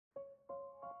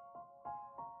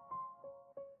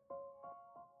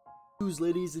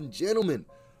Ladies and gentlemen,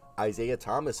 Isaiah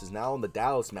Thomas is now on the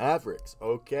Dallas Mavericks.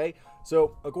 Okay,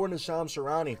 so according to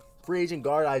Charania, free agent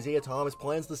guard Isaiah Thomas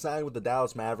plans to sign with the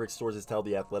Dallas Mavericks. Sources tell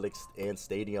the Athletics and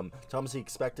Stadium. Thomas is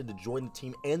expected to join the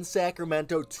team in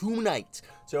Sacramento tonight.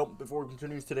 So before we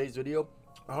continue today's video,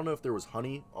 I don't know if there was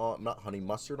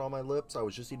mustard on my lips. I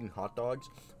was just eating hot dogs.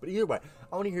 But either way,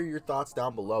 I want to hear your thoughts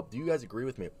down below. Do you guys agree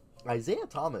with me? Isaiah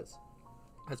Thomas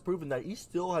has proven that he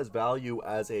still has value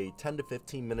as a 10 to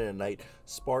 15 minute a night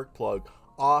spark plug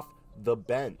off the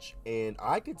bench, and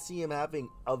I could see him having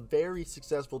a very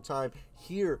successful time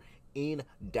here in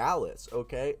Dallas.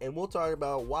 Okay, and we'll talk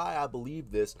about why I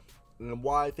believe this and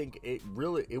why I think it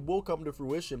will come to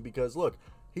fruition, because look,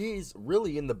 he's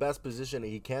really in the best position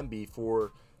he can be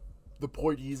for the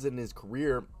point he's in his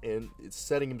career, and it's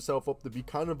setting himself up to be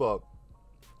kind of a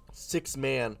six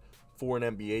man for an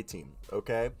NBA team.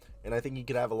 Okay, and I think he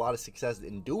could have a lot of success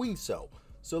in doing so.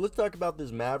 So let's talk about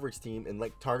this Mavericks team and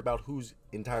talk about who's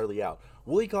entirely out.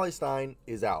 Willie Cauley-Stein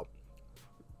is out.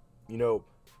 You know,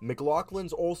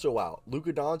 McLaughlin's also out.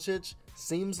 Luka Doncic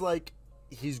seems like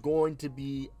he's going to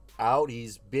be out.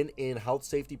 He's been in health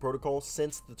safety protocol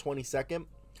since the 22nd.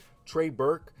 Trey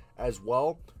Burke as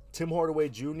well. Tim Hardaway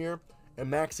Jr.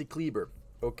 and Maxi Kleber.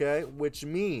 Okay, which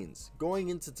means going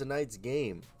into tonight's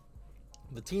game,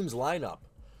 the team's lineup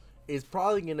is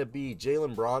probably going to be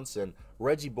Jalen Bronson,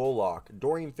 Reggie Bullock,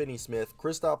 Dorian Finney-Smith,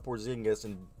 Kristaps Porzingis,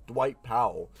 and Dwight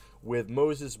Powell, with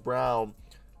Moses Brown,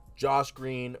 Josh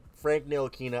Green, Frank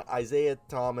Ntilikina, Isaiah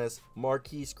Thomas,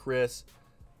 Marquise Chris,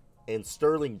 and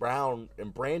Sterling Brown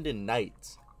and Brandon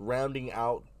Knight rounding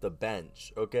out the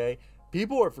bench. Okay,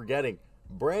 people are forgetting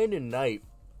Brandon Knight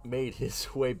made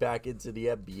his way back into the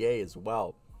NBA as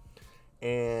well.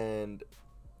 And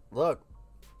look,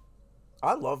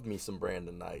 I love me some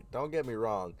Brandon Knight. Don't get me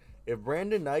wrong. If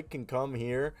Brandon Knight can come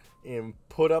here and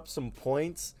put up some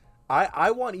points,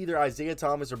 I want either Isaiah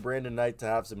Thomas or Brandon Knight to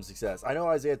have some success. I know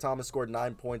Isaiah Thomas scored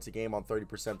 9 points a game on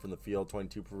 30% from the field,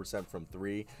 22% from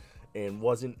three, and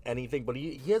wasn't anything. But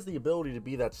he has the ability to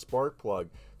be that spark plug.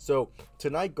 So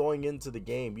tonight going into the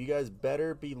game, you guys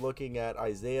better be looking at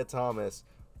Isaiah Thomas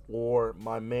or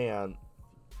my man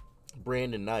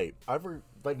Brandon Knight.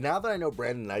 Now that I know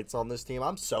Brandon Knight's on this team,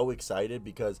 I'm so excited,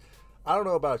 because I don't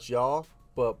know about y'all,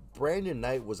 but Brandon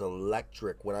Knight was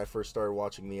electric when I first started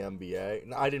watching the NBA.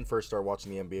 And I didn't first start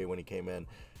watching the NBA when he came in.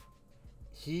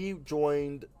 He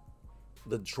joined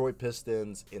the Detroit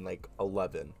Pistons in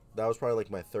 11. That was probably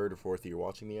my third or fourth year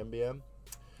watching the NBA.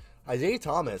 Isaiah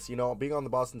Thomas, you know, being on the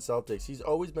Boston Celtics, he's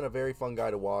always been a very fun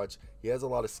guy to watch. He has a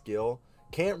lot of skill.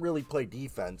 Can't really play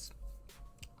defense,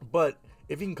 but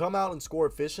if he can come out and score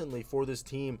efficiently for this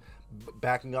team,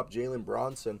 backing up Jalen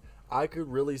Bronson, I could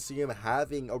really see him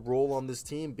having a role on this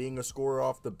team, being a scorer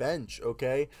off the bench,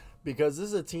 okay? Because this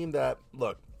is a team that,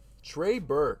 look, Trey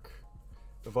Burke,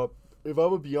 if I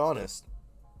would be honest,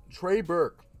 Trey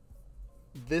Burke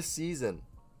this season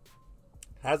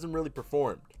hasn't really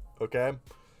performed, okay?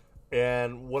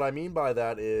 And what I mean by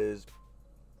that is,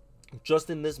 just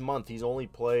in this month, he's only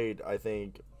played, I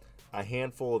think, a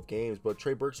handful of games, but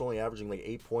Trey Burke's only averaging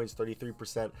 8 points,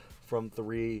 33% from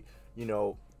three,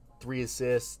 3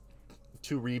 assists,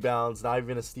 2 rebounds, not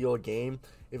even a steal a game.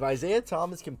 If Isaiah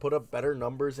Thomas can put up better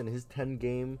numbers in his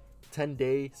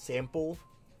 10-day sample,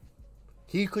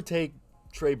 he could take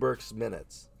Trey Burke's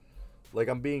minutes.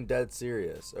 I'm being dead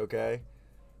serious, okay?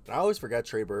 And I always forget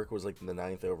Trey Burke was the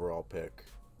 9th overall pick.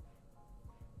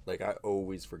 I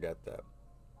always forget that.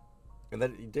 And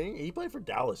then he played for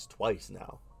Dallas twice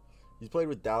now. He's played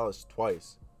with Dallas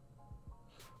twice.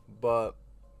 But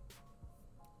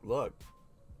look,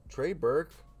 Trey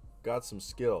Burke got some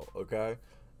skill, okay?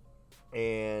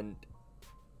 And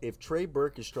if Trey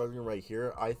Burke is struggling right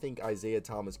here, I think Isaiah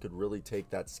Thomas could really take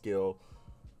that skill,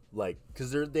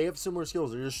 because they have similar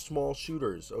skills. They're just small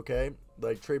shooters, okay?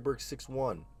 Trey Burke's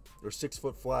 6'1", or 6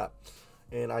 foot flat,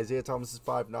 and Isaiah Thomas is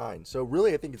 5'9". So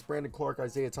really, I think it's Brandon Clark,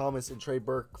 Isaiah Thomas, and Trey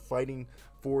Burke fighting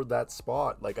for that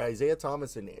spot. Isaiah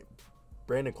Thomas and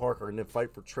Brandon Clark are going to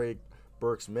fight for Trey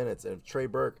Burke's minutes, and if Trey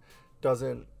Burke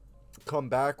doesn't come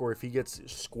back, or if he gets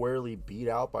squarely beat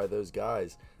out by those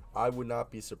guys, I would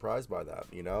not be surprised by that,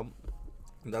 And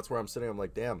that's where I'm sitting. I'm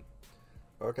like, damn,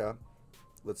 okay,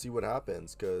 let's see what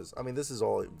happens, because I mean, this is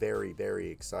all very, very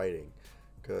exciting,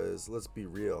 because let's be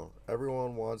real,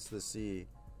 everyone wants to see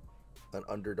an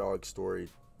underdog story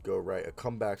go right, a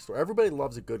comeback story. Everybody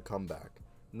loves a good comeback.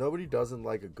 Nobody doesn't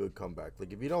like a good comeback.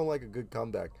 If you don't like a good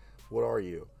comeback, what are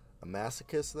you, a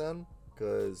masochist then?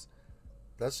 Because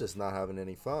that's just not having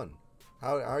any fun.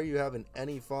 How are you having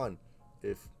any fun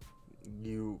if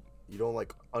you You don't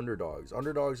like underdogs.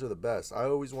 Underdogs are the best. I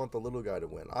always want the little guy to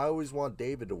win. I always want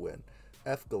David to win.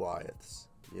 F Goliaths,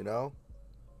 you know?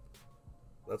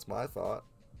 That's my thought.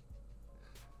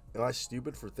 Am I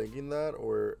stupid for thinking that?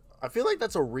 Or I feel like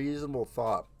that's a reasonable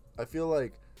thought. I feel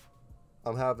like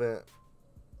I'm having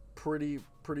pretty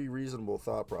reasonable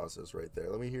thought process right there.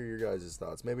 Let me hear your guys'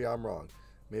 thoughts. Maybe I'm wrong.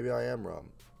 Maybe I am wrong.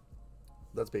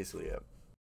 That's basically it.